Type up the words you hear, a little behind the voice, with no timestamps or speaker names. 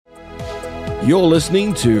You're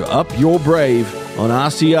listening to Up Your Brave on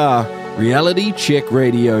RCR, Reality Check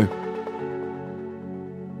Radio.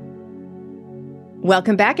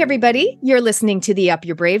 Welcome back, everybody. You're listening to the Up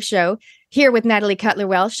Your Brave show here with Natalie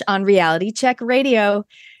Cutler-Welsh on Reality Check Radio.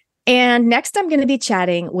 And next, I'm going to be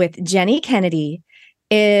chatting with Jenny Kennedy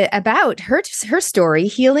about her story,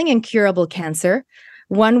 Healing Incurable Cancer,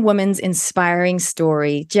 one woman's inspiring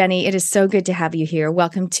story. Jenny, it is so good to have you here.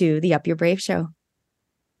 Welcome to the Up Your Brave show.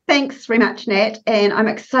 Thanks very much, Nat. And I'm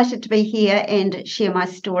excited to be here and share my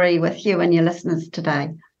story with you and your listeners today.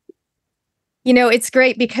 You know, it's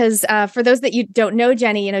great because for those that you don't know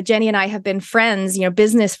Jenny, Jenny and I have been friends,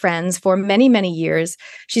 business friends for many, many years.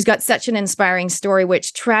 She's got such an inspiring story,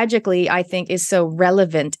 which tragically, I think, is so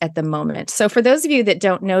relevant at the moment. So for those of you that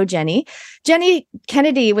don't know Jenny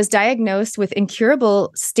Kennedy was diagnosed with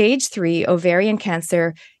incurable stage 3 ovarian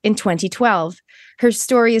cancer in 2012. Her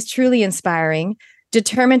story is truly inspiring.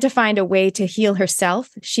 Determined to find a way to heal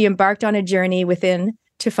herself, she embarked on a journey within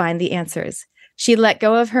to find the answers. She let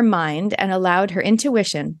go of her mind and allowed her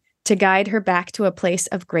intuition to guide her back to a place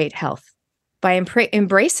of great health. By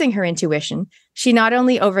embracing her intuition, she not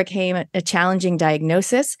only overcame a challenging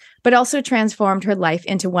diagnosis, but also transformed her life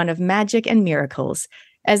into one of magic and miracles.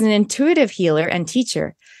 As an intuitive healer and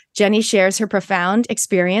teacher, Jenny shares her profound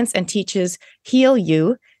experience and teaches Heal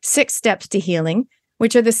You, 6 Steps to Healing,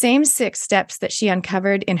 which are the same 6 steps that she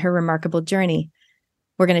uncovered in her remarkable journey.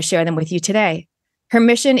 We're going to share them with you today. Her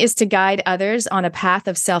mission is to guide others on a path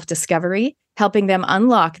of self-discovery, helping them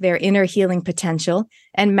unlock their inner healing potential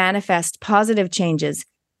and manifest positive changes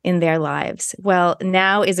in their lives. Well,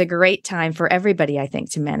 now is a great time for everybody, I think,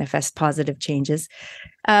 to manifest positive changes.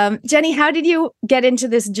 Jenny, how did you get into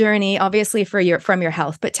this journey, obviously from your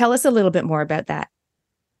health, but tell us a little bit more about that.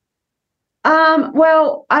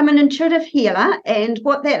 Well, I'm an intuitive healer, and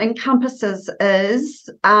what that encompasses is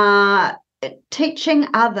teaching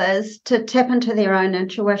others to tap into their own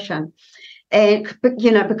intuition. And,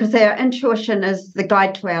 because our intuition is the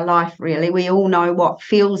guide to our life, really. We all know what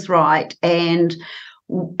feels right, and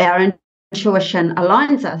our intuition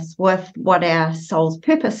aligns us with what our soul's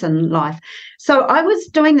purpose in life. So I was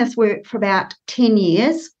doing this work for about 10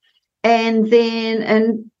 years, and then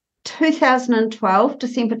in 2012,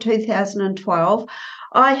 December 2012,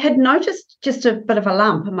 I had noticed just a bit of a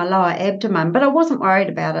lump in my lower abdomen, but I wasn't worried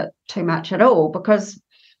about it too much at all because,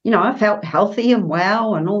 I felt healthy and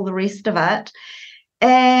well and all the rest of it.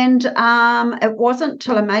 And it wasn't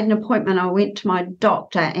till I made an appointment, I went to my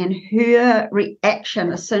doctor, and her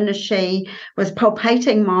reaction as soon as she was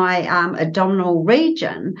palpating my abdominal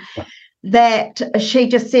region, that she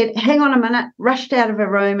just said, hang on a minute, rushed out of her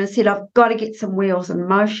room and said, I've got to get some wheels in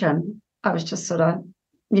motion. I was just sort of,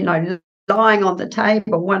 lying on the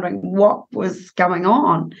table wondering what was going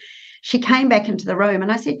on. She came back into the room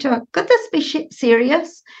and I said to her, could this be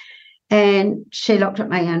serious? And she looked at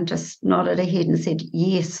me and just nodded her head and said,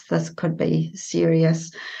 yes, this could be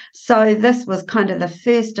serious. So this was kind of the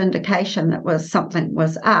first indication that something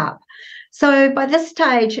was up. So by this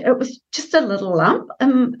stage, it was just a little lump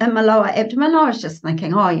in my lower abdomen. I was just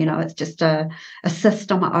thinking, it's just a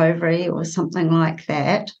cyst on my ovary or something like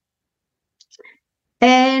that.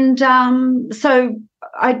 And so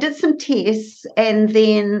I did some tests, and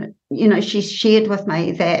then, she shared with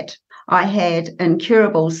me that I had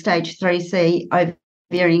incurable stage 3C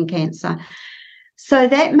ovarian cancer. So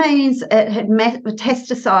that means it had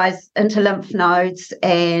metastasized into lymph nodes,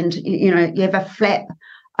 and, you have a flap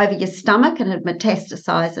over your stomach, and it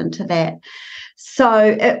metastasized into that. So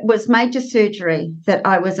it was major surgery that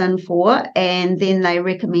I was in for, and then they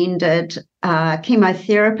recommended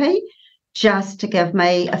chemotherapy just to give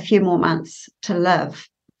me a few more months to live.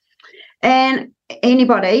 And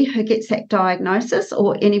anybody who gets that diagnosis,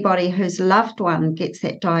 or anybody whose loved one gets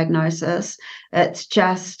that diagnosis, it's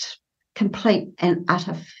just complete and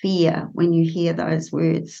utter fear when you hear those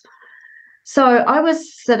words. So I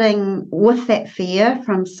was sitting with that fear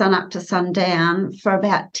from sun up to sundown for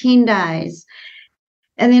about 10 days.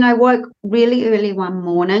 And then I woke really early one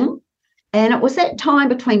morning, and it was that time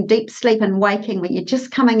between deep sleep and waking where you're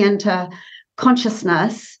just coming into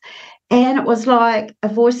consciousness. And it was like a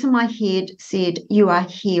voice in my head said, you are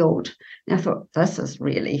healed. And I thought, this is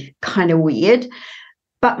really kind of weird.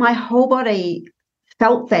 But my whole body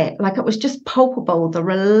felt that, like it was just palpable, the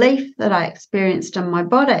relief that I experienced in my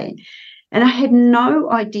body. And I had no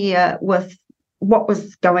idea with what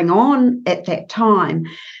was going on at that time.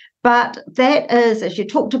 But that is, as you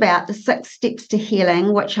talked about, the 6 steps to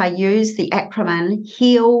healing, which I use the acronym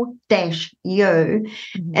HEAL-U.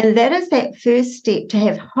 Mm-hmm. And that is that first step to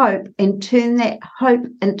have hope and turn that hope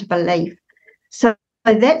into belief. So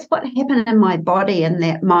that's what happened in my body in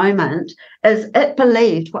that moment, is it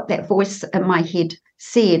believed what that voice in my head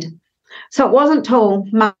said. So it wasn't till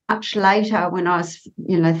much later when I was,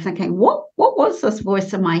 thinking, what was this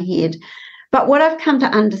voice in my head? But what I've come to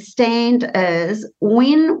understand is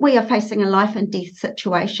when we are facing a life and death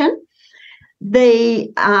situation,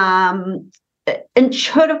 the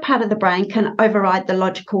intuitive part of the brain can override the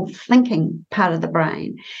logical thinking part of the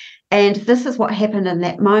brain. And this is what happened in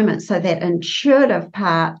that moment. So that intuitive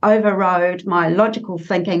part overrode my logical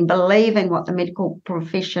thinking, believing what the medical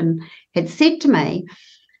profession had said to me,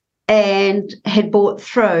 and had brought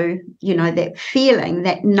through, that feeling,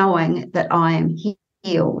 that knowing that I am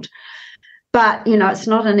healed. But, it's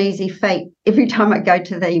not an easy feat. Every time I go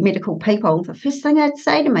to the medical people, the first thing they'd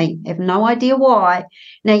say to me, I have no idea why.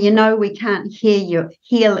 Now, we can't heal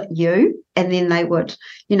you. And then they would,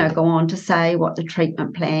 go on to say what the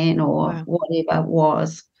treatment plan or whatever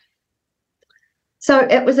was. So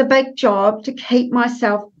it was a big job to keep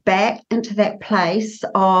myself back into that place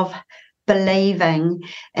of believing.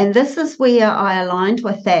 And this is where I aligned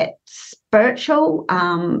with that spiritual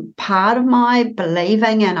part of my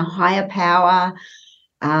believing in a higher power,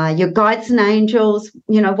 your guides and angels,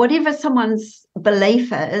 whatever someone's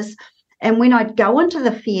belief is. And when I'd go into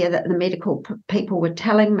the fear that the medical people were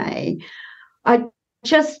telling me, I'd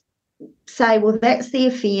just say, well, that's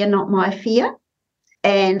their fear, not my fear.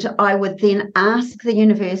 And I would then ask the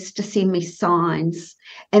universe to send me signs.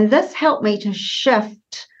 And this helped me to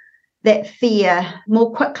shift that fear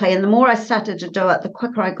more quickly. And the more I started to do it, the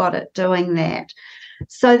quicker I got at doing that.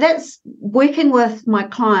 So that's working with my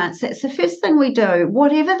clients. That's the first thing we do,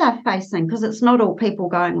 whatever they're facing, because it's not all people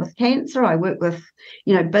going with cancer. I work with,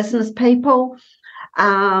 business people.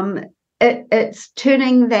 It's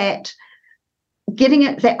turning that, getting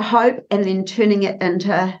it, that hope, and then turning it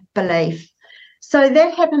into belief. So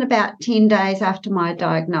that happened about 10 days after my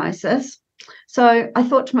diagnosis. So I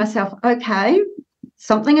thought to myself, okay,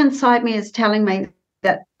 something inside me is telling me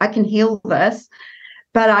that I can heal this,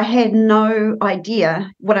 but I had no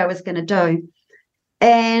idea what I was going to do.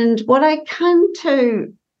 And what I came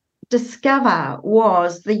to discover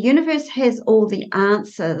was the universe has all the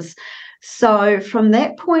answers. So from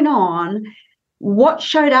that point on, what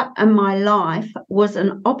showed up in my life was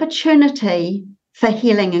an opportunity for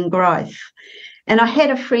healing and growth. And I had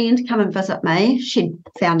a friend come and visit me. She'd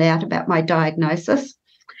found out about my diagnosis.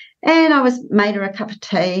 And I made her a cup of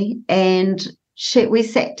tea, and we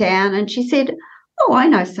sat down, and she said, oh, I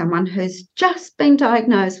know someone who's just been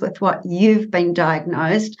diagnosed with what you've been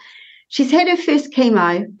diagnosed. She's had her first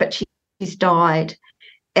chemo, but she's died.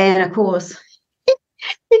 And of course,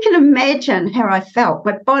 you can imagine how I felt.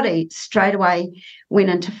 My body straight away went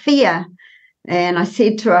into fear. And I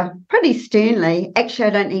said to her pretty sternly, actually,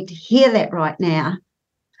 I don't need to hear that right now.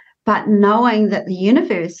 But knowing that the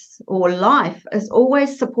universe or life is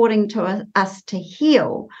always supporting us to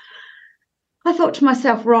heal, I thought to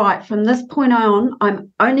myself, right, from this point on,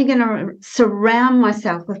 I'm only going to surround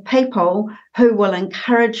myself with people who will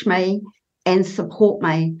encourage me and support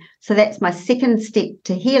me. So that's my second step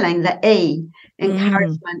to healing, the E,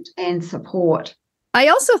 encouragement and support. I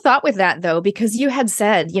also thought with that, though, because you had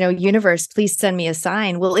said, universe, please send me a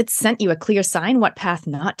sign. Well, it sent you a clear sign what path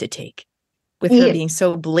not to take, with her being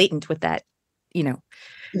so blatant with that,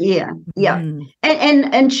 Yeah.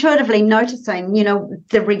 And intuitively noticing,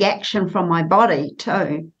 the reaction from my body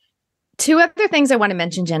too. Two other things I want to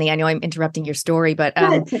mention, Jenny. I know I'm interrupting your story, but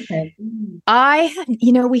it's okay.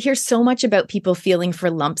 We hear so much about people feeling for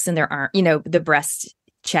lumps in their arm, the breast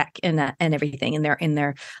check and everything in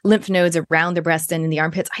their lymph nodes around the breast and in the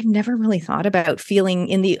armpits. I've never really thought about feeling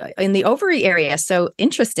in the ovary area. So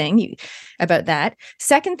interesting about that.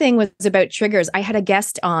 Second thing was about triggers. I had a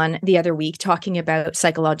guest on the other week talking about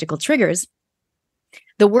psychological triggers.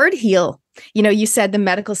 The word heal, you said the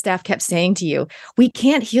medical staff kept saying to you, we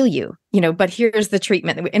can't heal you, but here's the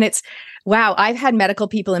treatment. And it's, wow, I've had medical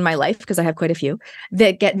people in my life, because I have quite a few,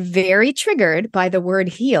 that get very triggered by the word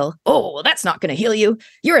heal. Oh, well, that's not going to heal you.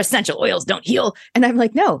 Your essential oils don't heal. And I'm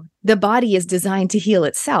like, no, the body is designed to heal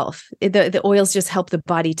itself. The oils just help the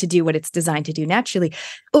body to do what it's designed to do naturally.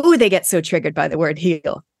 Oh, they get so triggered by the word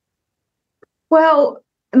heal. Well,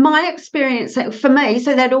 my experience for me,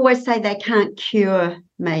 so they'd always say they can't cure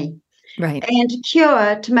me. Right. And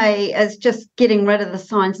cure to me is just getting rid of the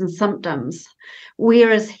signs and symptoms,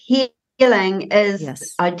 whereas healing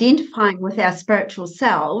is identifying with our spiritual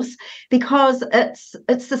selves, because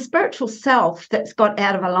it's the spiritual self that's got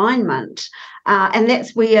out of alignment, and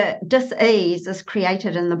that's where dis-ease is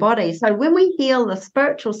created in the body. So when we heal the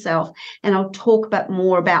spiritual self, and I'll talk a bit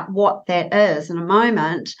more about what that is in a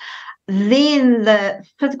moment, then the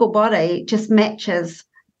physical body just matches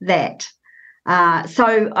that.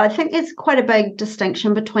 So I think there's quite a big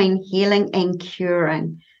distinction between healing and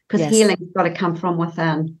curing, because healing's got to come from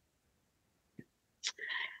within.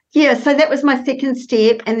 Yeah, so that was my second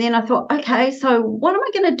step. And then I thought, okay, so what am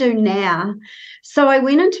I going to do now? So I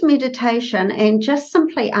went into meditation and just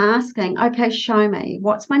simply asking, okay, show me,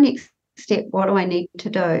 what's my next step? What do I need to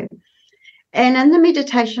do? And in the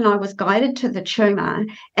meditation, I was guided to the tumor,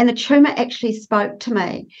 and the tumor actually spoke to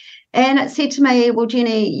me. And it said to me, well,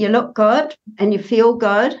 Jenny, you look good and you feel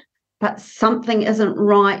good, but something isn't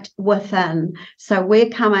right within. So we're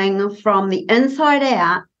coming from the inside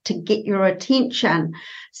out to get your attention.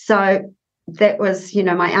 So that was,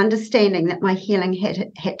 my understanding that my healing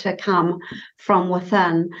had to come from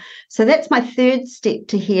within. So that's my third step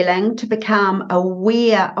to healing, to become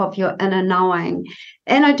aware of your inner knowing.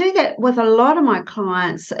 And I do that with a lot of my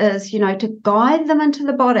clients, is, to guide them into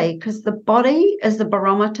the body, because the body is the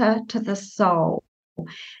barometer to the soul.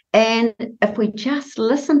 And if we just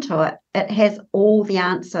listen to it, it has all the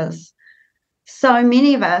answers. So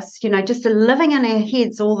many of us, just are living in our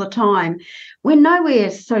heads all the time. We know we're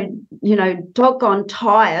so, doggone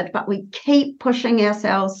tired, but we keep pushing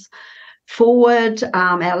ourselves forward.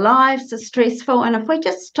 Our lives are stressful. And if we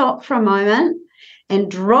just stop for a moment and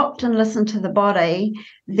dropped and listened to the body,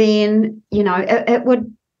 then, it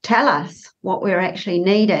would tell us what we're actually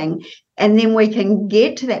needing. And then we can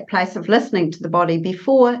get to that place of listening to the body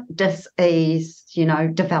before dis-ease,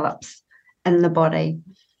 develops in the body.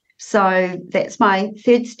 So that's my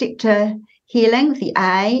third step to healing. The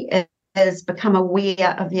A is become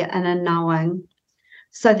aware of your inner knowing.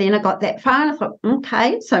 So then I got that far and I thought,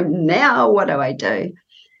 okay, so now what do I do?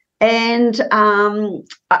 And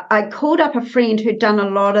I called up a friend who'd done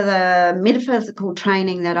a lot of the metaphysical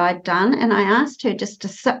training that I'd done, and I asked her just to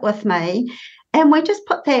sit with me, and we just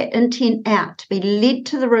put that intent out to be led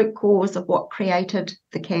to the root cause of what created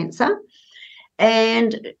the cancer.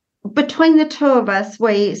 And between the two of us,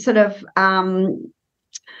 we sort of, I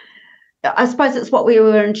suppose it's what we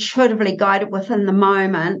were intuitively guided with in the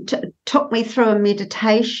moment, took me through a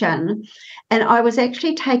meditation, and I was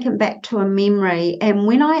actually taken back to a memory. And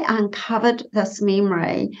when I uncovered this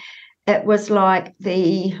memory, it was like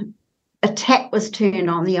a tap was turned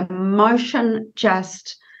on. The emotion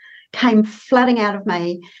just came flooding out of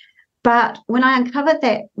me. But when I uncovered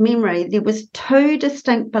that memory, there was two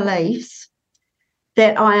distinct beliefs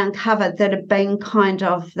that I uncovered that had been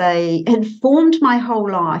they informed my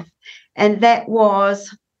whole life. And that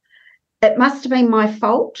was, it must have been my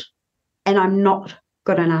fault and I'm not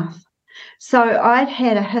good enough. So I'd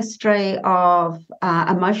had a history of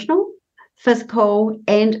emotional, physical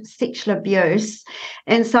and sexual abuse.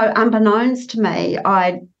 And so unbeknownst to me,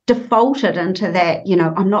 I defaulted into that,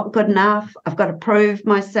 I'm not good enough. I've got to prove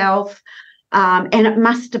myself. And it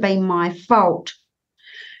must have been my fault.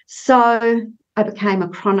 So I became a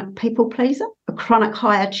chronic people pleaser, a chronic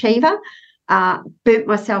high achiever, burnt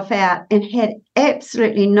myself out and had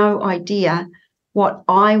absolutely no idea what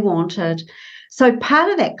I wanted. So part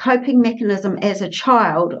of that coping mechanism as a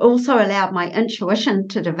child also allowed my intuition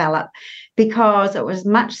to develop, because it was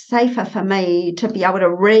much safer for me to be able to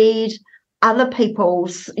read other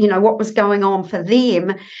people's, what was going on for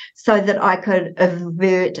them, so that I could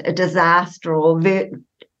avert a disaster or avert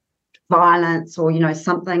violence or,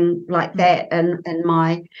 something like that in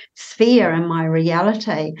my sphere and my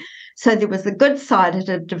reality. So there was the good side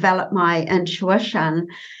to develop my intuition.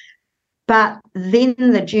 But then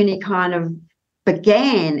the journey kind of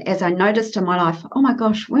began as I noticed in my life, oh my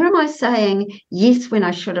gosh, where am I saying yes when I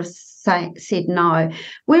should have said no?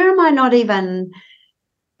 Where am I not even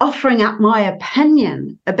offering up my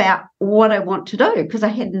opinion about what I want to do, because I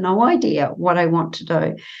had no idea what I want to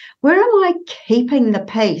do? Where am I keeping the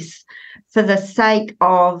peace for the sake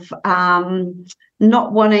of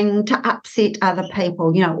not wanting to upset other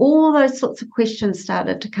people? All those sorts of questions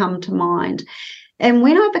started to come to mind. And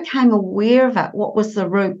when I became aware of it, what was the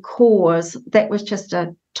root cause, that was just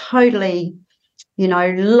a totally,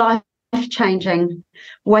 life-changing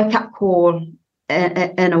wake-up call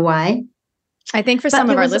in a way. I think for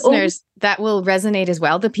some of our listeners, that will resonate as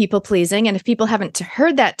well, the people pleasing. And if people haven't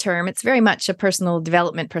heard that term, it's very much a personal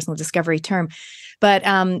development, personal discovery term. But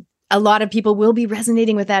a lot of people will be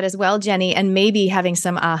resonating with that as well, Jenny, and maybe having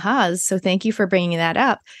some ahas. So thank you for bringing that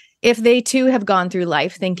up. If they too have gone through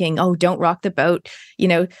life thinking, oh, don't rock the boat,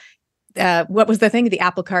 what was the thing? The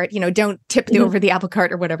apple cart, don't tip over the apple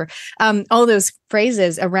cart or whatever. All those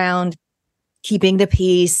phrases around keeping the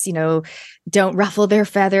peace, don't ruffle their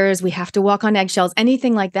feathers. We have to walk on eggshells,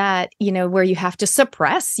 anything like that, where you have to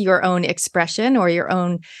suppress your own expression or your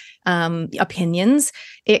own opinions,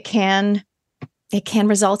 it can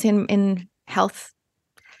result in health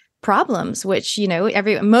problems, which,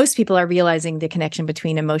 most people are realizing the connection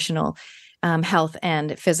between emotional health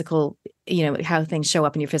and physical, how things show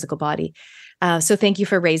up in your physical body. So thank you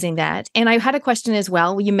for raising that. And I had a question as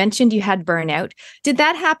well. You mentioned you had burnout. Did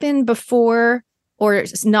that happen before or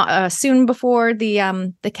not soon before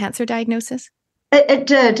the cancer diagnosis? It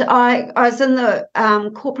did. I was in the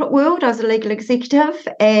corporate world. I was a legal executive,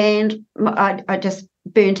 and I just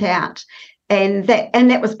burnt out. And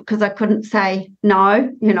that was because I couldn't say no.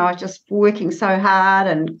 I was just working so hard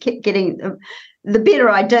and kept getting the better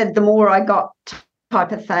I did, the more I got,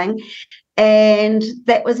 type of thing. And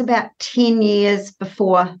that was about 10 years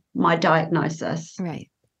before my diagnosis. Right.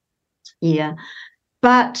 Yeah.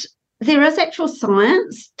 But there is actual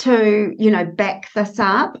science to, back this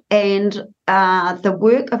up. And the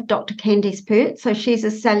work of Dr. Candice Pert, so she's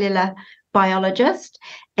a cellular biologist,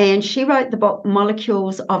 and she wrote the book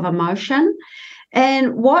Molecules of Emotion.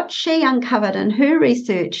 And what she uncovered in her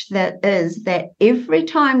research is that every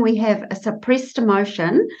time we have a suppressed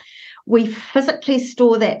emotion, we physically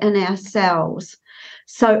store that in our cells.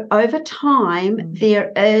 So over time,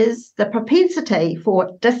 there is the propensity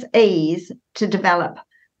for dis-ease to develop,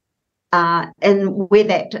 and where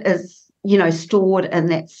that is, stored in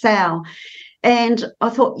that cell. And I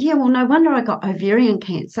thought, well, no wonder I got ovarian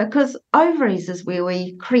cancer, because ovaries is where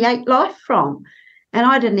we create life from. And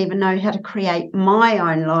I didn't even know how to create my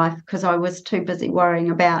own life because I was too busy worrying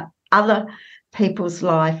about other people's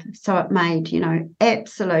life. So it made,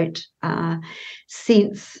 absolute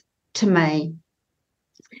sense to me.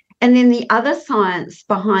 And then the other science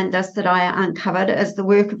behind this that I uncovered is the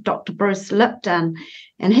work of Dr. Bruce Lipton.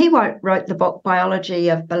 And he wrote the book Biology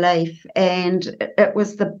of Belief. And it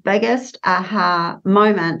was the biggest aha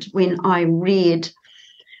moment when I read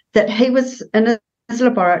that he was in his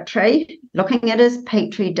laboratory looking at his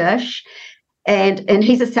petri dish, and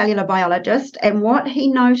he's a cellular biologist. And what he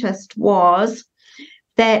noticed was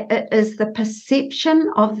that it is the perception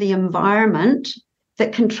of the environment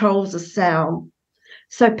that controls a cell.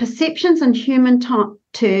 So perceptions in human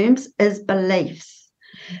terms is beliefs.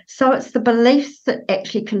 So it's the beliefs that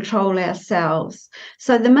actually control ourselves.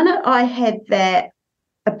 So the minute I had that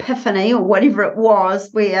epiphany, or whatever it was,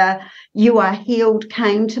 where you are healed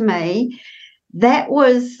came to me, that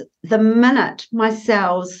was the minute my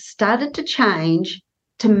cells started to change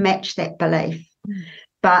to match that belief.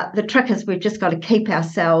 But the trick is we've just got to keep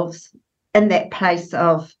ourselves in that place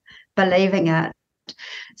of believing it.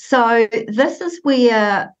 So this is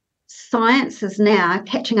where science is now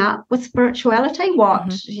catching up with spirituality,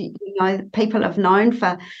 what people have known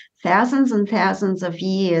for thousands and thousands of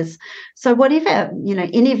years. So whatever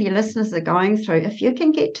any of your listeners are going through, if you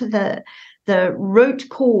can get to the root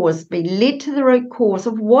cause, be led to the root cause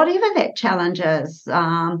of whatever that challenge is.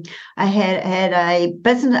 I had a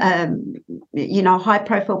business, high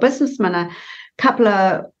profile businessman a couple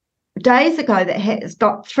of days ago that has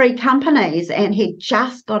got 3 companies, and he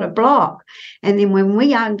just got a block. And then when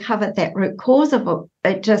we uncovered that root cause of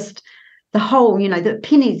it just, the whole, the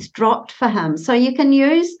pennies dropped for him. So you can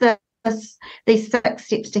use these 6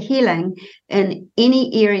 steps to healing in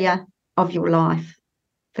any area of your life.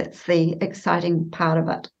 That's the exciting part of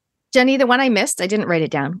it. Jenny, the one I missed, I didn't write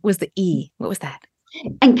it down, was the E. What was that?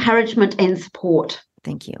 Encouragement and support.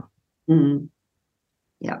 Thank you.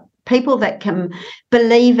 Yeah. People that can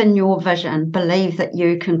believe in your vision, believe that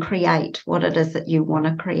you can create what it is that you want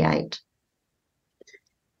to create.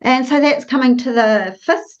 And so that's coming to the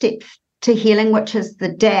 5th step to healing, which is the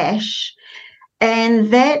dash.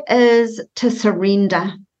 And that is to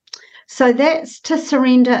surrender. So that's to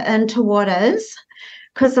surrender into what is.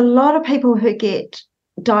 Because a lot of people who get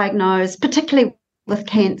diagnosed, particularly with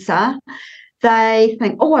cancer, they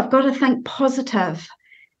think, I've got to think positive.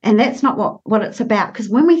 And that's not what it's about. Because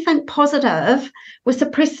when we think positive, we're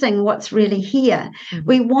suppressing what's really here.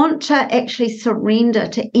 We want to actually surrender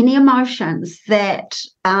to any emotions that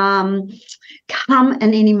come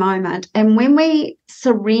in any moment. And when we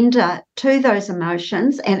surrender to those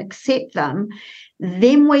emotions and accept them,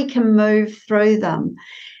 then we can move through them.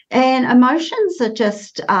 And emotions are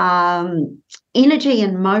just energy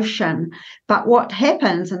in motion. But what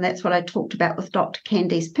happens, and that's what I talked about with Dr.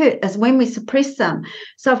 Candice Pert, is when we suppress them.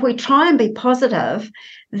 So if we try and be positive,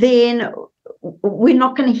 then we're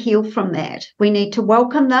not going to heal from that. We need to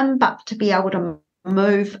welcome them, but to be able to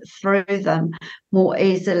move through them more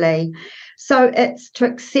easily. So it's to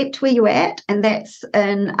accept where you're at, and that's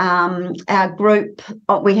in our group.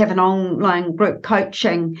 We have an online group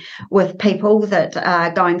coaching with people that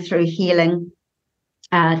are going through healing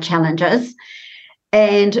challenges.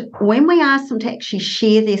 And when we ask them to actually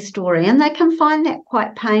share their story, and they can find that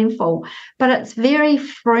quite painful, but it's very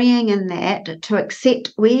freeing in that to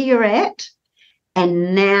accept where you're at.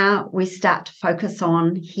 And now we start to focus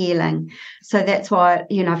on healing. So that's why,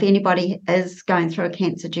 if anybody is going through a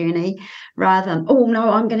cancer journey, rather than, oh, no,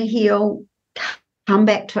 I'm going to heal, come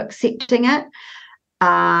back to accepting it,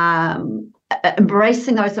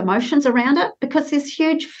 embracing those emotions around it, because there's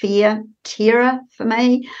huge fear, terror for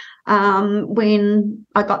me when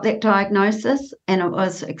I got that diagnosis, and it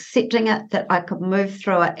was accepting it, that I could move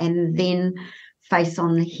through it and then face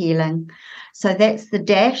on the healing. So that's the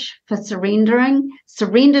dash for surrendering.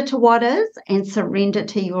 Surrender to what is and surrender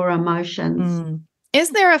to your emotions. Is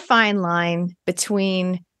there a fine line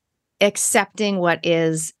between accepting what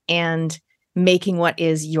is and making what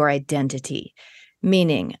is your identity?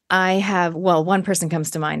 Meaning, one person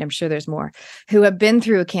comes to mind, I'm sure there's more, who have been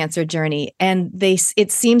through a cancer journey, and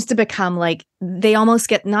it seems to become like they almost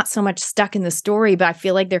get not so much stuck in the story, but I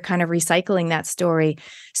feel like they're kind of recycling that story.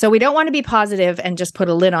 So we don't want to be positive and just put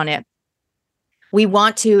a lid on it. We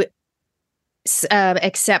want to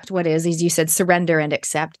accept what is, as you said, surrender and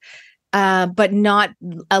accept, but not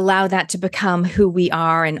allow that to become who we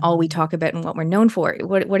are and all we talk about and what we're known for.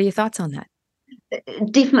 What are your thoughts on that?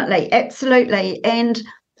 Definitely, absolutely. And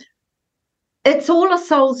it's all a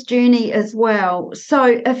soul's journey as well.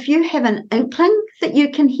 So if you have an inkling that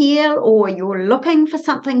you can heal, or you're looking for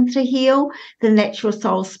something to heal, then that's your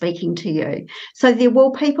soul speaking to you. So there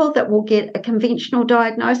will people that will get a conventional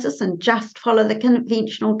diagnosis and just follow the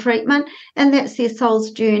conventional treatment, and that's their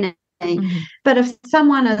soul's journey. Mm-hmm. But if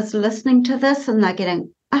someone is listening to this and they're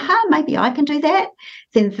getting, maybe I can do that,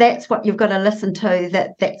 then that's what you've got to listen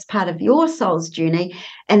to, that's part of your soul's journey.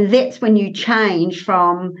 And that's when you change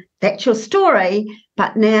from, that's your story,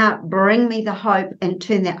 but now bring me the hope and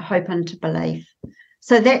turn that hope into belief.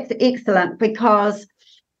 So that's excellent, because,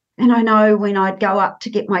 and I know when I'd go up to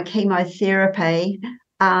get my chemotherapy,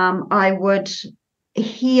 I would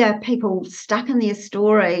hear people stuck in their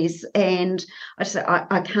stories, and I said,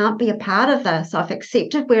 I can't be a part of this. I've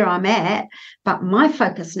accepted where I'm at, but my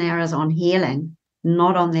focus now is on healing,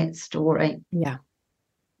 not on that story. Yeah.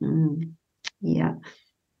 Yeah.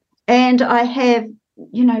 And I have,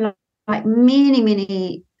 like many,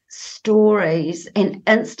 many stories and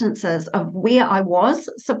instances of where I was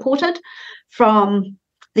supported from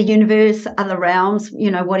the universe, other realms,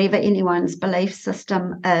 whatever anyone's belief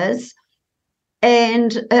system is.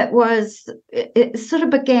 And it sort of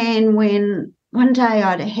began when one day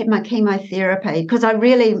I'd had my chemotherapy, because I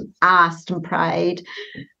really asked and prayed,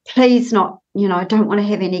 please not, I don't want to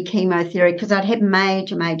have any chemotherapy, because I'd had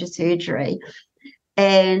major surgery.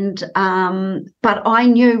 And but I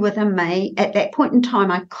knew within me at that point in time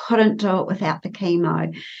I couldn't do it without the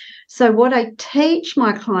chemo. So what I teach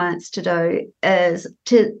my clients to do is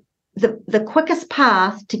the quickest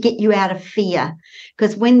path to get you out of fear,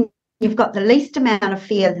 because when you've got the least amount of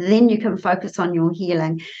fear, then you can focus on your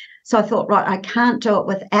healing. So I thought, right, I can't do it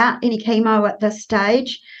without any chemo at this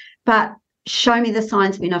stage, but show me the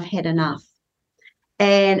signs when I've had enough.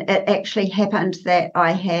 And it actually happened that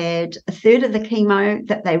I had a third of the chemo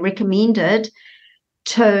that they recommended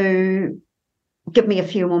to give me a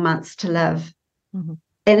few more months to live. Mm-hmm.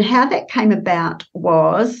 And how that came about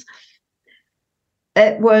was,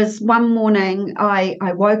 it was one morning I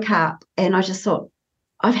woke up and I just thought,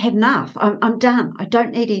 I've had enough. I'm done. I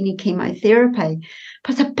don't need any chemotherapy.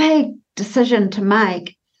 But it's a big decision to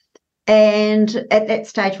make. And at that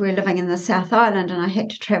stage, we were living in the South Island, and I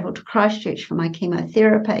had to travel to Christchurch for my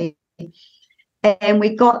chemotherapy. And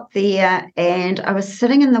we got there, and I was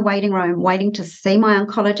sitting in the waiting room waiting to see my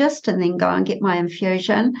oncologist and then go and get my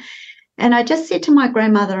infusion. And I just said to my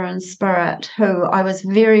grandmother in spirit, who I was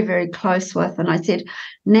very, very close with, and I said,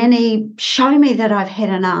 Nanny, show me that I've had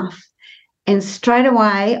enough. And straight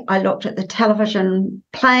away, I looked at the television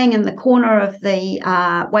playing in the corner of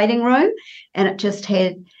the waiting room, and it just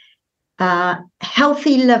had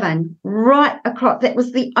healthy living right across. That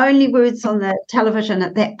was the only words on the television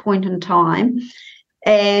at that point in time.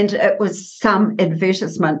 And it was some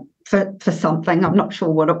advertisement for something. I'm not sure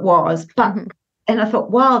what it was. But and I thought,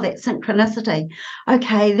 wow, that's synchronicity.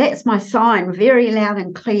 Okay, that's my sign, very loud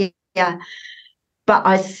and clear. But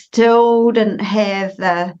I still didn't have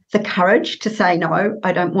the courage to say, no,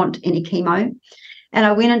 I don't want any chemo. And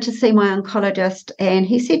I went in to see my oncologist, and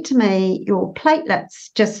he said to me, your platelets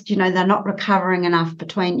just, they're not recovering enough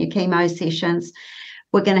between your chemo sessions.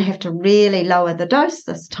 We're going to have to really lower the dose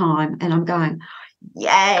this time. And I'm going,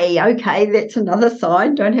 yay, okay, that's another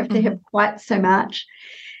sign. Don't have to have quite so much.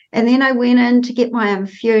 And then I went in to get my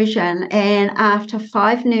infusion, and after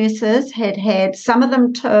 5 nurses had some of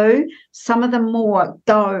them 2, some of them more,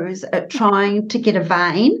 goes at trying to get a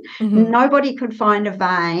vein. Mm-hmm. Nobody could find a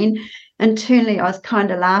vein. Internally, I was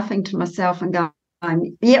kind of laughing to myself and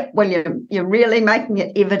going, yep, well, you're really making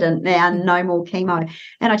it evident now, no more chemo.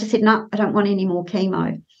 And I just said, no, I don't want any more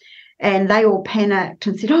chemo. And they all panicked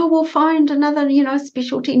and said, oh, we'll find another,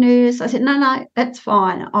 specialty nurse. I said, no, it's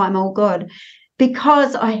fine. I'm all good.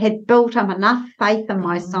 Because I had built up enough faith in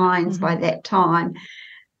my signs by that time.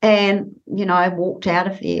 And, I walked out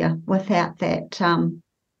of there without that,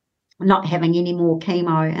 not having any more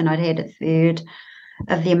chemo, and I'd had a third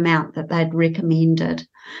of the amount that they'd recommended.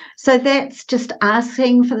 So that's just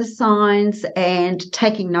asking for the signs and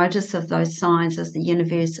taking notice of those signs as the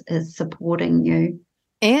universe is supporting you.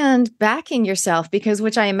 And backing yourself, because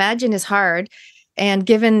which I imagine is hard. And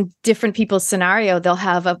given different people's scenario, they'll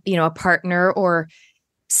have a partner or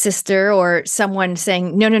sister or someone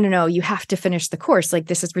saying, no, you have to finish the course. Like,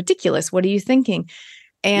 this is ridiculous. What are you thinking?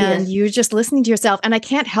 And you're just listening to yourself. And I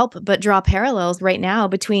can't help but draw parallels right now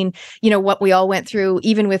between, what we all went through,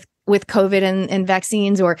 even with COVID and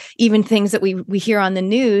vaccines, or even things that we hear on the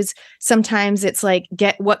news. Sometimes it's like,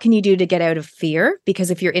 what can you do to get out of fear?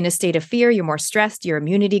 Because if you're in a state of fear, you're more stressed, your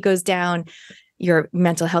immunity goes down, your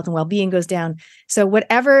mental health and well-being goes down. So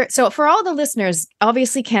for all the listeners,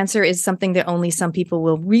 obviously cancer is something that only some people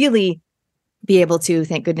will really be able to,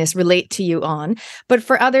 thank goodness, relate to you on. But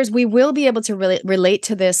for others, we will be able to relate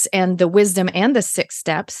to this and the wisdom and the 6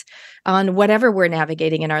 steps on whatever we're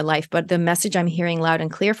navigating in our life. But the message I'm hearing loud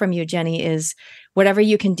and clear from you, Jenny, is whatever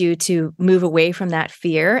you can do to move away from that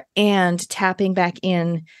fear and tapping back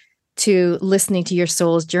in to listening to your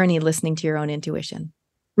soul's journey, listening to your own intuition.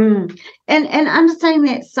 And understanding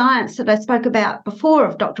that science that I spoke about before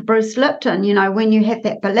of Dr. Bruce Lipton, when you have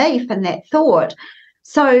that belief and that thought.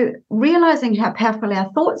 So realizing how powerful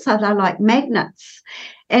our thoughts are, they're like magnets.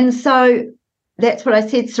 And so that's what I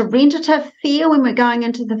said, surrender to fear when we're going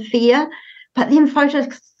into the fear, but then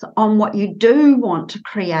focus on what you do want to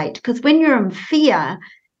create. Because when you're in fear,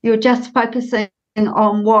 you're just focusing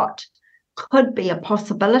on what could be a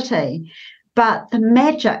possibility. But the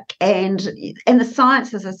magic and the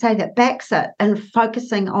science, as I say, that backs it, and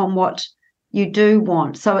focusing on what you do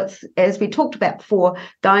want. So it's, as we talked about before,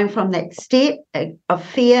 going from that step of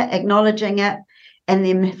fear, acknowledging it, and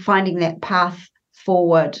then finding that path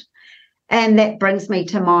forward. And that brings me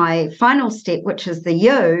to my final step, which is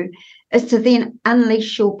is to then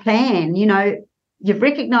unleash your plan. You've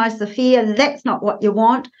recognized the fear. That's not what you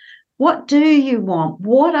want. What do you want?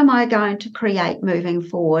 What am I going to create moving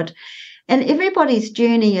forward? And everybody's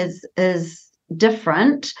journey is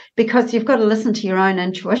different, because you've got to listen to your own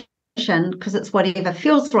intuition, because it's whatever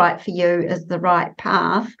feels right for you is the right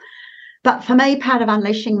path. But for me, part of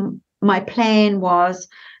unleashing my plan was,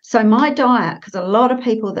 so my diet, because a lot of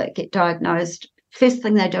people that get diagnosed, first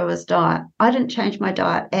thing they do is diet. I didn't change my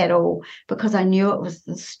diet at all, because I knew it was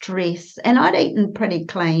the stress. And I'd eaten pretty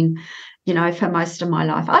clean, for most of my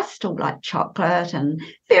life. I still like chocolate and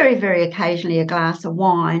very, very occasionally a glass of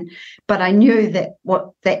wine, but I knew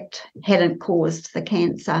that hadn't caused the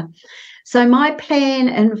cancer. So my plan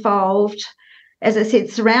involved, as I said,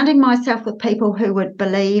 surrounding myself with people who would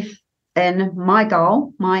believe in my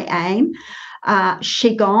goal, my aim,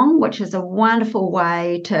 Qigong, which is a wonderful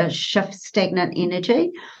way to shift stagnant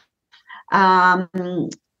energy,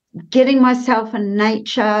 getting myself in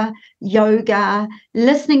nature, yoga,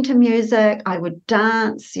 listening to music. I would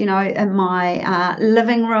dance, in my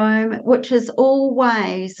living room, which is all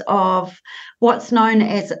ways of what's known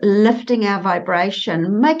as lifting our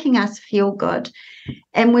vibration, making us feel good.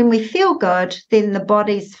 And when we feel good, then the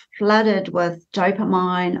body's flooded with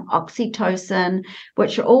dopamine, oxytocin,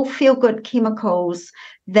 which are all feel-good chemicals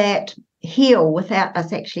that heal without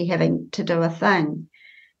us actually having to do a thing.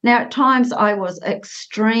 Now, at times I was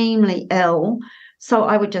extremely ill, so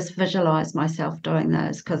I would just visualize myself doing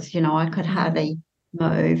those, because, I could hardly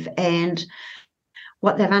move. And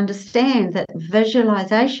what they've understand that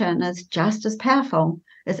visualization is just as powerful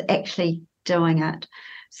as actually doing it.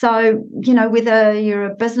 So, whether you're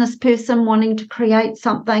a business person wanting to create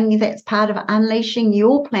something, that's part of unleashing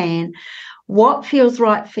your plan, what feels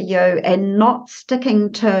right for you, and not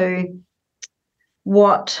sticking to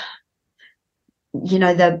what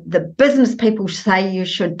the business people say you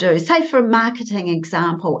should do. Say, for a marketing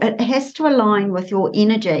example, it has to align with your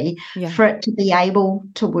energy for it to be able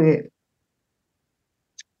to work.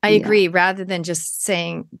 I agree, rather than just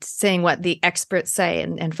saying what the experts say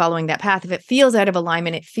and following that path. If it feels out of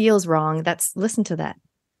alignment, it feels wrong, listen to that.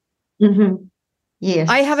 Mm-hmm. Yes.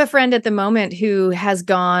 I have a friend at the moment who has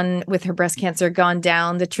gone with her breast cancer, gone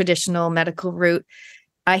down the traditional medical route.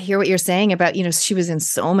 I hear what you're saying about, she was in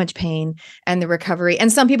so much pain and the recovery.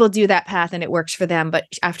 And some people do that path and it works for them. But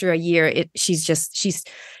after a year,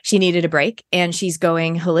 she needed a break, and she's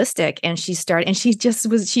going holistic, and she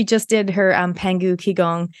just did her Pangu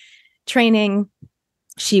Qigong training.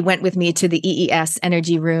 She went with me to the EES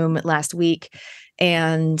energy room last week.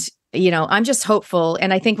 And, I'm just hopeful.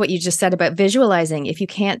 And I think what you just said about visualizing, if you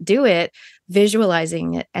can't do it,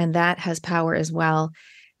 visualizing it, and that has power as well.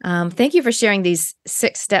 Thank you for sharing these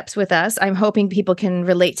 6 steps with us. I'm hoping people can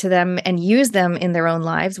relate to them and use them in their own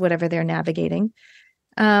lives, whatever they're navigating.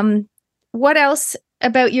 What else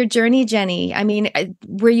about your journey, Jenny? I mean,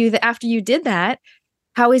 after you did that,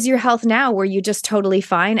 how is your health now? Were you just totally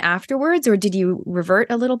fine afterwards, or did you revert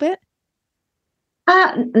a little bit?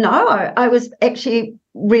 No, I was actually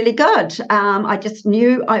really good. I just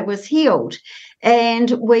knew I was healed. And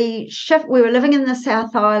we were living in the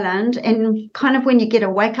South Island, and kind of when you get a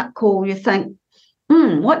wake-up call, you think,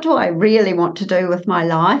 what do I really want to do with my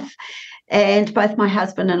life? And both my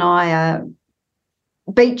husband and I are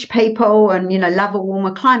beach people and, love a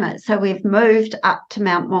warmer climate. So we've moved up to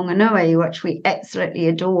Mount Maunganui, which we absolutely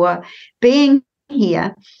adore being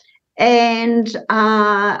here. And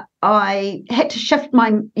I had to shift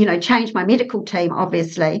change my medical team,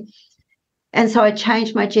 obviously. And so I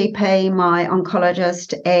changed my GP, my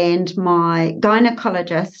oncologist, and my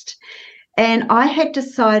gynecologist. And I had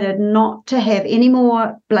decided not to have any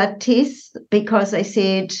more blood tests, because they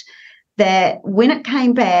said that when it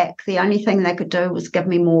came back, the only thing they could do was give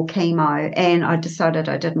me more chemo. And I decided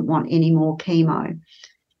I didn't want any more chemo.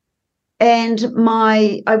 And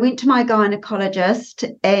I went to my gynecologist,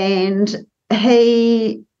 and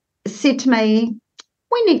he said to me,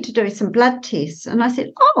 we need to do some blood tests. And I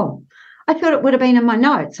said, oh, I thought it would have been in my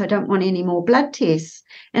notes. I don't want any more blood tests.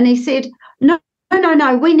 And he said, no,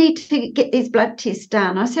 we need to get these blood tests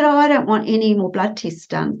done. I said, oh, I don't want any more blood tests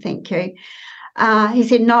done, thank you. He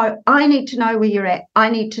said, no, I need to know where you're at.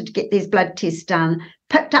 I need to get these blood tests done.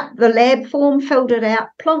 Picked up the lab form, filled it out,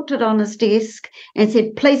 plonked it on his desk, and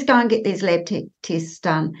said, please go and get these lab tests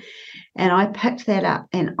done. And I picked that up,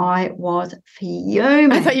 and I was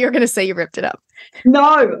fuming. I thought you were going to say you ripped it up.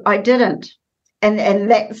 No, I didn't.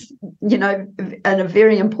 And that's, a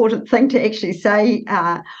very important thing to actually say,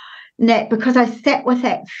 Nat, because I sat with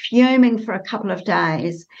that fuming for a couple of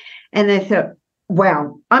days, and they thought,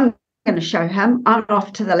 well, I'm going to show him. I'm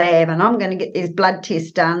off to the lab, and I'm going to get these blood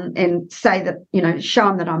tests done and say that, show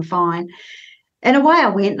him that I'm fine. And away I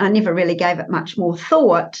went, and I never really gave it much more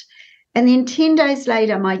thought. And then 10 days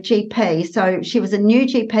later, my GP, so she was a new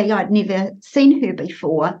GP, I'd never seen her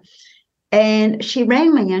before, and she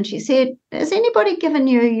rang me and she said, has anybody given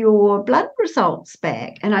you your blood results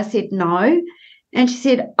back? And I said, no. And she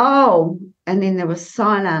said, oh, and then there was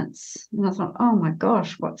silence. And I thought, oh my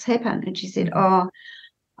gosh, what's happened? And she said, oh,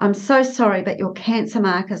 I'm so sorry, but your cancer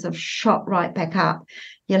markers have shot right back up.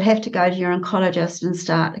 You'll have to go to your oncologist and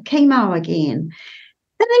start chemo again. And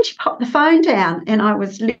then she popped the phone down, and I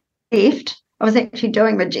was left. I was actually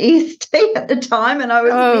doing my GST at the time, and I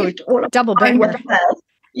was left all double banger.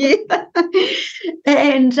 Yeah.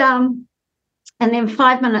 And then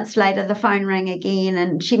 5 minutes later, the phone rang again,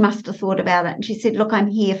 and she must have thought about it. And she said, look, I'm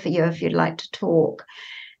here for you if you'd like to talk.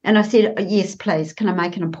 And I said, oh, yes, please. Can I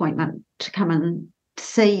make an appointment to come and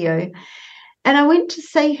see you? And I went to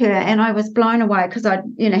see her, and I was blown away, because how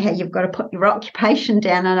you've got to put your occupation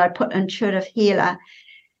down, and I put intuitive healer.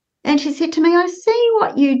 And she said to me, I see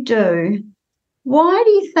what you do. Why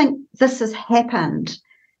do you think this has happened?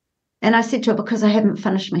 And I said to her, because I haven't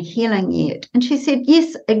finished my healing yet. And she said,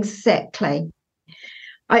 yes, exactly.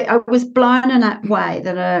 I was blown in that way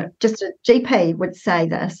that just a GP would say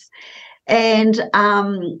this. And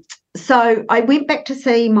so I went back to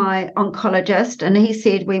see my oncologist, and he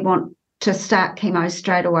said, we want to start chemo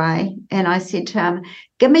straight away. And I said to him,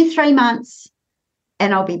 give me 3 months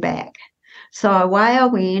and I'll be back. So away I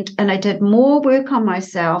went, and I did more work on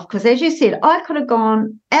myself, because as you said, I could have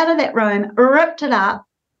gone out of that room, ripped it up,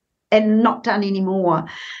 and not done any more.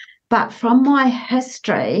 But from my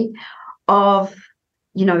history of,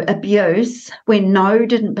 abuse, where no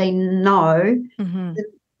didn't mean no,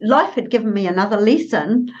 life had given me another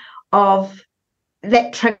lesson of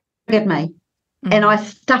that triggered me. And I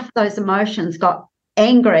stuffed those emotions, got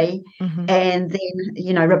angry, and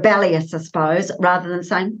then, rebellious, I suppose, rather than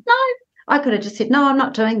saying, no, I could have just said, no, I'm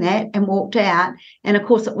not doing that, and walked out. And of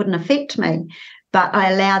course, it wouldn't affect me. But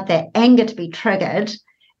I allowed that anger to be triggered.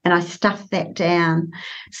 and I stuffed that down.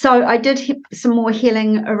 So I did some more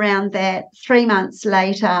healing around that. 3 months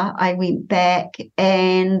later, I went back,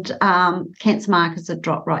 and cancer markers had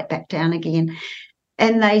dropped right back down again.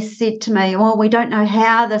 And they said to me, well, we don't know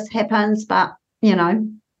how this happens, but,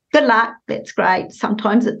 good luck. That's great.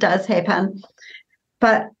 Sometimes it does happen.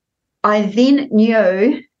 But I then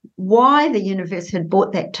knew why the universe had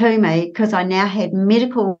brought that to me, because I now had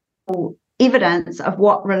medical evidence of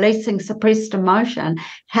what releasing suppressed emotion,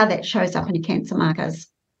 how that shows up in your cancer markers.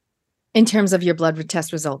 In terms of your blood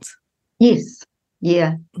test results? Yes.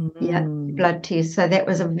 Yeah. Yeah. Blood test. So that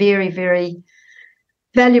was a very, very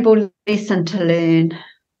valuable lesson to learn.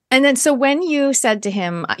 And then, so when you said to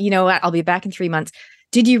him, I'll be back in 3 months,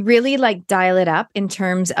 did you really dial it up in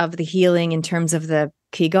terms of the healing, in terms of the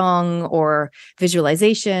Qigong or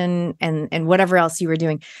visualization and whatever else you were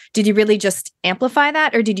doing? Did you really just amplify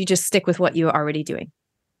that, or did you just stick with what you were already doing?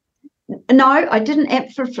 No, I didn't.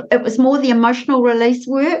 It was more the emotional release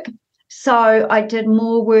work. So I did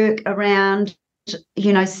more work around,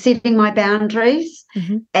 setting my boundaries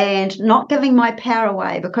and not giving my power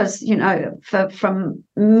away, because, from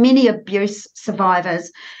many abuse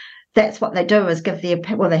survivors, that's what they do, is give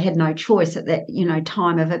they had no choice at that,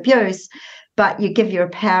 time of abuse, but you give your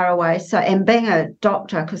power away. So, and being a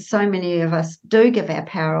doctor, because so many of us do give our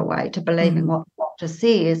power away to believing what the doctor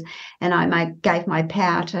says, and I gave my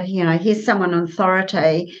power to, here's someone in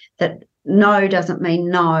authority that no doesn't mean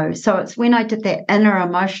no. So it's when I did that inner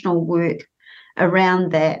emotional work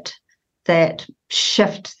around that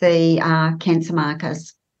shift the cancer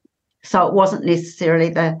markers. So it wasn't necessarily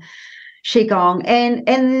the Qigong and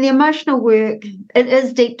the emotional work. It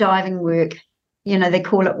is deep diving work. They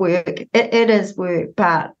call it work. It is work,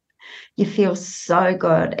 but you feel so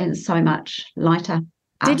good and so much lighter.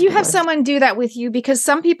 Did you have someone do that with you? Because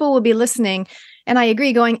some people will be listening, and I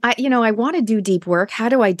agree, going, I want to do deep work. How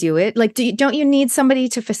do I do it? Don't you need somebody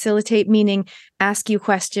to facilitate, meaning ask you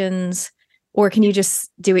questions? Or can you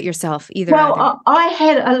just do it yourself? Either. I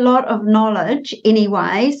had a lot of knowledge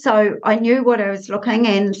anyway, so I knew what I was looking,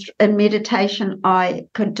 and in meditation I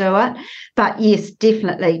could do it. But yes,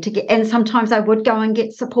 definitely and sometimes I would go and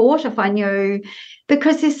get support if I knew,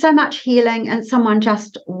 because there's so much healing and someone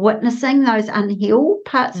just witnessing those unhealed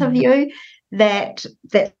parts of you that's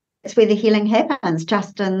where the healing happens,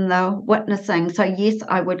 just in the witnessing. So yes,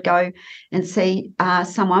 I would go and see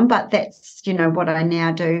someone, but that's, what I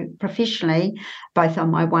now do professionally, both on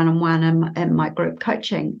my one-on-one and my group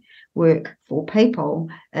coaching work for people,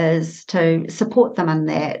 is to support them in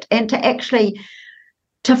that, and to actually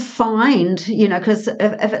to find, because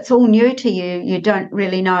if it's all new to you, you don't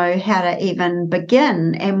really know how to even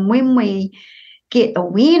begin. And when we get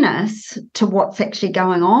awareness to what's actually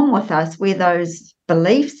going on with us, where those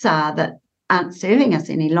beliefs are that aren't serving us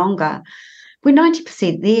any longer, we're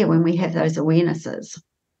 90% there when we have those awarenesses.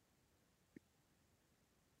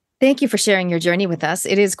 Thank you for sharing your journey with us.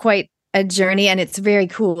 It is quite a journey, and it's very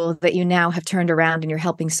cool that you now have turned around and you're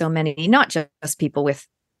helping so many, not just people with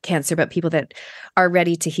cancer, but people that are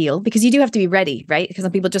ready to heal, because you do have to be ready, right? Because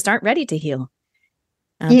some people just aren't ready to heal,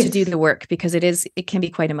 to do the work, because it can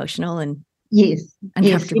be quite emotional and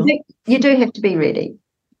uncomfortable. Yes, you do have to be ready.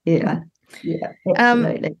 Yeah,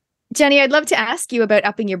 absolutely. Jenny, I'd love to ask you about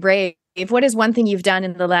upping your brave. What is one thing you've done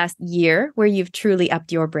in the last year where you've truly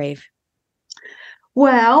upped your brave?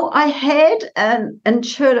 Well, I had an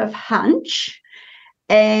intuitive hunch,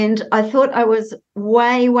 and I thought I was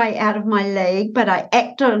way, way out of my league, but I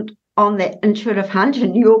acted on that intuitive hunch,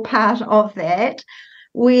 and you're part of that,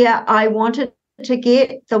 where I wanted to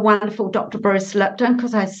get the wonderful Dr. Bruce Lipton,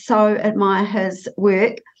 because I so admire his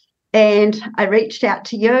work. And I reached out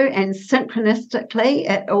to you, and synchronistically,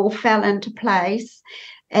 it all fell into place.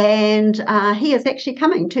 And he is actually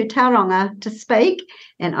coming to Tauranga to speak,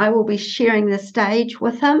 and I will be sharing the stage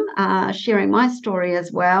with him, sharing my story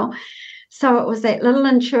as well. So it was that little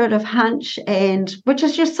intuitive hunch, and which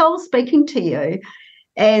is your soul speaking to you.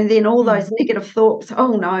 And then all those negative thoughts,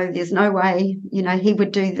 oh no, there's no way, he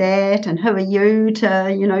would do that, and who are you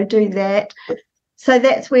to, do that? So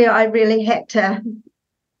that's where I really had to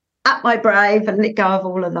up my brave and let go of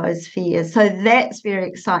all of those fears. So that's very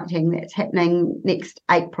exciting. That's happening next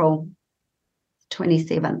April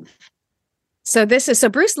 27th. So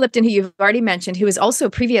Bruce Lipton, who you've already mentioned, who is also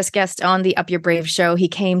a previous guest on the Up Your Brave show. He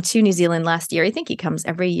came to New Zealand last year. I think he comes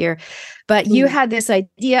every year. But you had this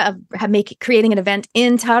idea of creating an event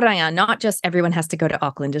in Tauranga. Not just everyone has to go to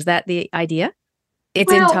Auckland. Is that the idea?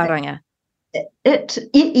 It's in Tauranga. Yes,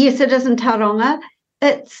 it is in Tauranga.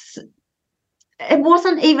 It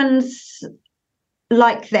wasn't even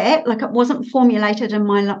like that, like it wasn't formulated in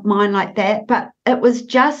my mind like that, but it was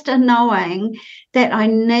just a knowing that I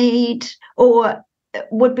need, or it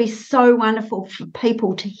would be so wonderful for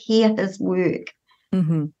people to hear his work.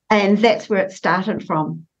 Mm-hmm. And that's where it started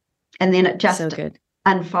from. And then it just So good.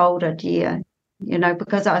 unfolded,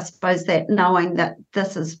 because I suppose that knowing that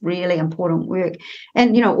this is really important work.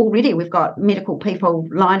 And, already we've got medical people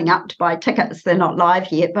lining up to buy tickets. They're not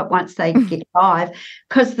live yet, but once they get live,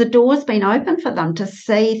 because the door's been open for them to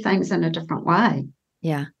see things in a different way.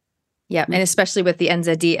 Yeah. Yeah. And especially with the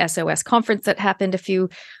NZD SOS conference that happened a few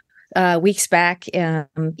weeks back,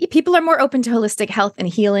 people are more open to holistic health and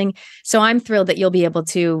healing. So I'm thrilled that you'll be able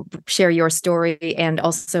to share your story and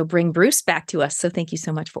also bring Bruce back to us. So thank you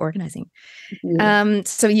so much for organizing. Yes.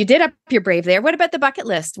 So you did up your brave there. What about the bucket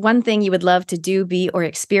list? One thing you would love to do, be, or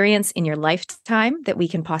experience in your lifetime that we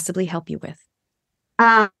can possibly help you with?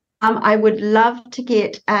 I would love to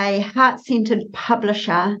get a heart-centered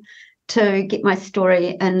publisher to get my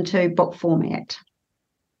story into book format.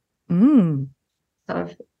 So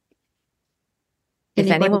if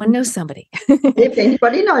anyone knows somebody. If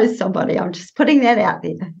anybody knows somebody, I'm just putting that out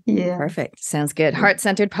there. Yeah. Perfect. Sounds good.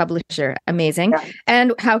 Heart-centered publisher. Amazing. Yeah.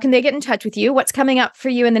 And how can they get in touch with you? What's coming up for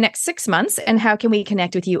you in the next 6 months? And how can we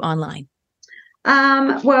connect with you online?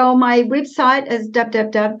 Well, my website is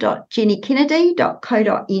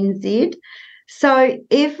www.jennykennedy.co.nz. So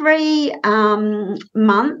every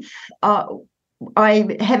month,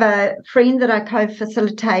 I have a friend that I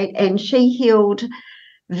co-facilitate, and she healed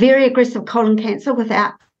very aggressive colon cancer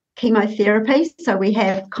without chemotherapy. So we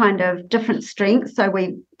have kind of different strengths. So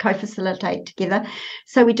we co-facilitate together.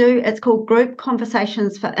 So it's called Group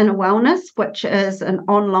Conversations for Inner Wellness, which is an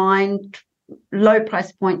online low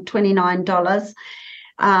price point, $29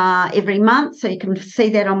 every month. So you can see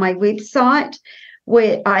that on my website,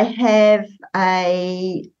 where I have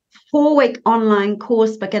a 4-week online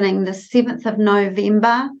course beginning the 7th of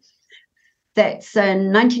November. That's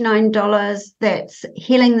 $99. That's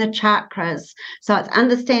healing the chakras. So it's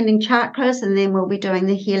understanding chakras, and then we'll be doing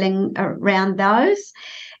the healing around those.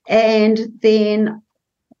 And then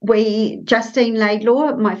Justine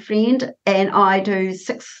Laidlaw, my friend, and I do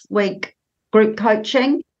 6-week group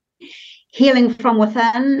coaching, healing from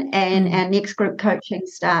within, and our next group coaching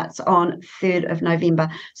starts on 3rd of November.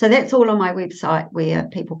 So that's all on my website where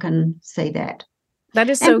people can see that. That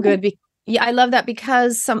is so good. Yeah, I love that,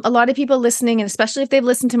 because a lot of people listening, and especially if they've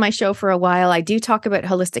listened to my show for a while, I do talk about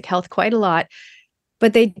holistic health quite a lot,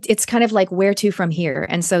 but it's kind of like where to from here.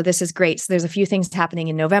 And so this is great. So there's a few things happening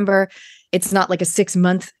in November. It's not like a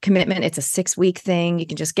 6-month commitment. It's a 6-week thing. You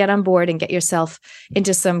can just get on board and get yourself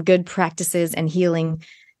into some good practices and healing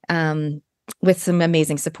with some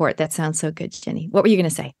amazing support. That sounds so good, Jenny. What were you going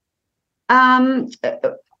to say?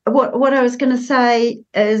 What I was going to say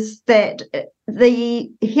is that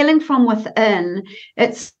the healing from within,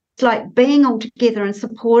 it's like being all together and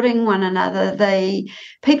supporting one another. The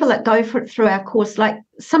people that go through our course, like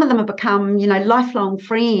some of them have become, lifelong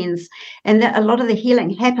friends, and that a lot of the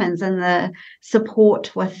healing happens in the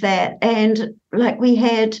support with that. And like we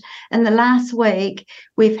had in the last week,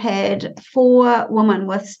 we've had 4 women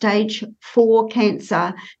with stage 4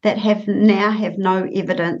 cancer that have no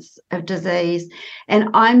evidence of disease. And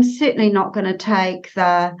I'm certainly not going to take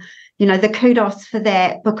the kudos for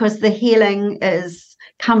that, because the healing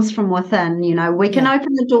comes from within. We can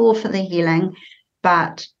open the door for the healing,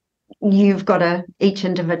 but each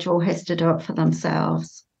individual has to do it for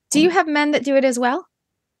themselves. Do you have men that do it as well?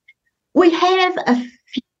 We have a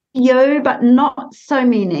few, but not so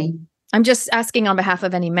many. I'm just asking on behalf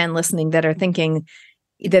of any men listening that are thinking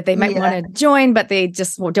that they might want to join, but they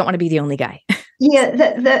just don't want to be the only guy. Yeah,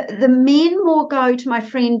 the men more go to my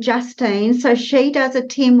friend Justine. So she does a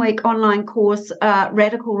 10-week online course,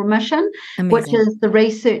 Radical Remission, which is the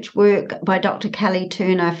research work by Dr. Kelly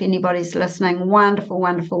Turner, if anybody's listening. Wonderful,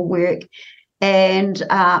 wonderful work. And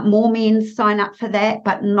more men sign up for that,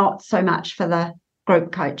 but not so much for the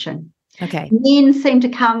group coaching. Okay. Men seem to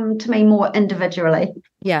come to me more individually.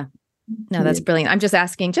 Yeah. No, that's brilliant. I'm just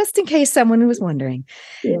asking, just in case someone was wondering.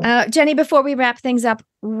 Yeah. Jenny, before we wrap things up,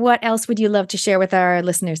 what else would you love to share with our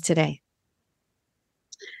listeners today?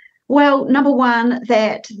 Well, number one,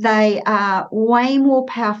 that they are way more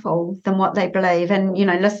powerful than what they believe. And,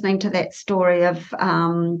 listening to that story of,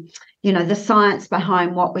 the science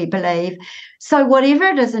behind what we believe. So whatever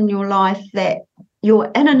it is in your life that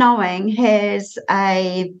your inner knowing has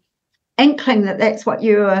a inkling that that's what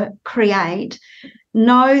you create,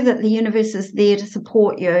 know that the universe is there to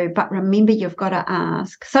support you, but remember you've got to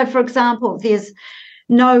ask. So, for example, there's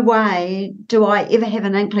no way do I ever have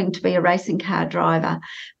an inkling to be a racing car driver,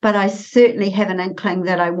 but I certainly have an inkling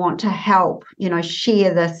that I want to help,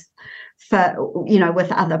 share this for,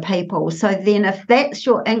 with other people. So then if that's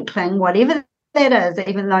your inkling, whatever that is,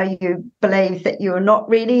 even though you believe that you're not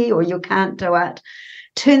ready or you can't do it,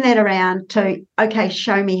 turn that around to, okay,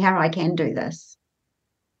 show me how I can do this.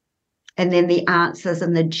 And then the answers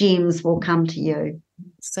and the gems will come to you.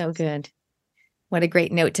 So good. What a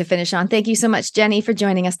great note to finish on. Thank you so much, Jenny, for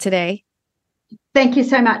joining us today. Thank you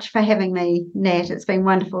so much for having me, Nat. It's been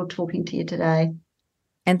wonderful talking to you today.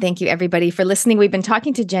 And thank you, everybody, for listening. We've been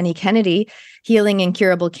talking to Jenny Kennedy, Healing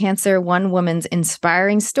Incurable Cancer, one woman's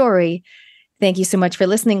inspiring story. Thank you so much for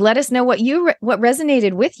listening. Let us know what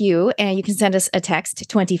resonated with you, and you can send us a text to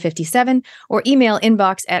 2057 or email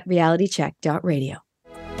inbox@realitycheck.radio.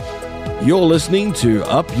 You're listening to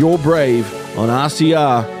Up Your Brave on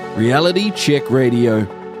RCR Reality Check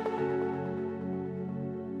Radio.